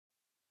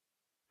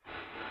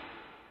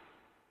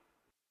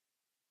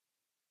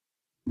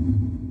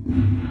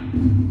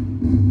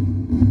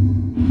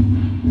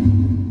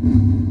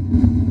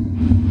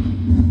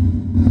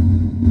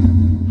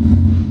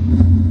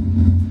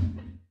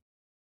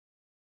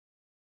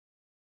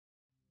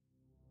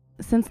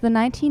Since the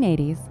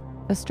 1980s,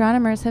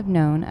 astronomers have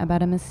known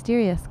about a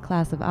mysterious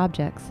class of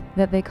objects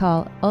that they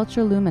call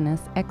ultraluminous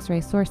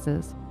X-ray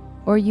sources,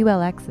 or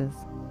ULXs.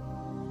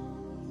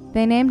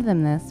 They named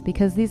them this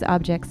because these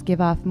objects give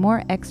off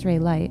more X-ray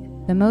light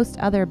than most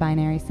other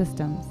binary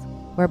systems,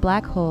 where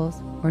black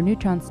holes or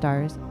neutron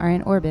stars are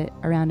in orbit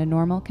around a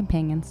normal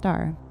companion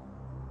star.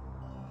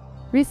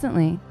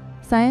 Recently,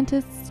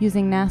 scientists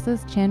using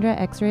NASA's Chandra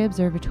X-ray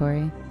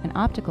Observatory and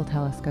optical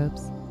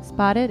telescopes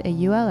spotted a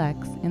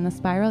ULX in the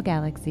spiral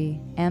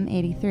galaxy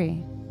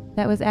M83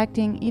 that was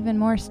acting even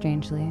more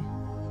strangely.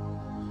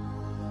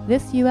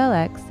 This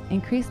ULX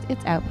increased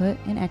its output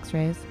in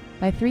X-rays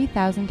by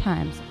 3,000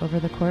 times over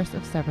the course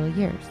of several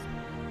years.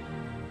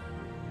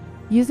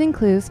 Using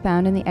clues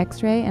found in the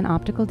X-ray and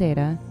optical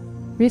data,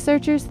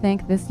 researchers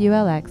think this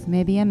ULX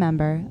may be a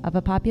member of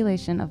a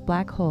population of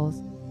black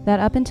holes that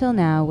up until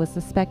now was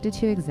suspected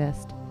to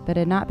exist but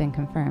had not been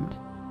confirmed.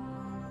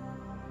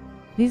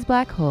 These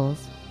black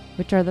holes,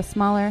 which are the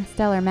smaller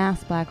stellar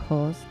mass black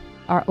holes,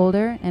 are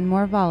older and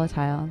more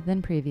volatile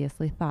than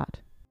previously thought.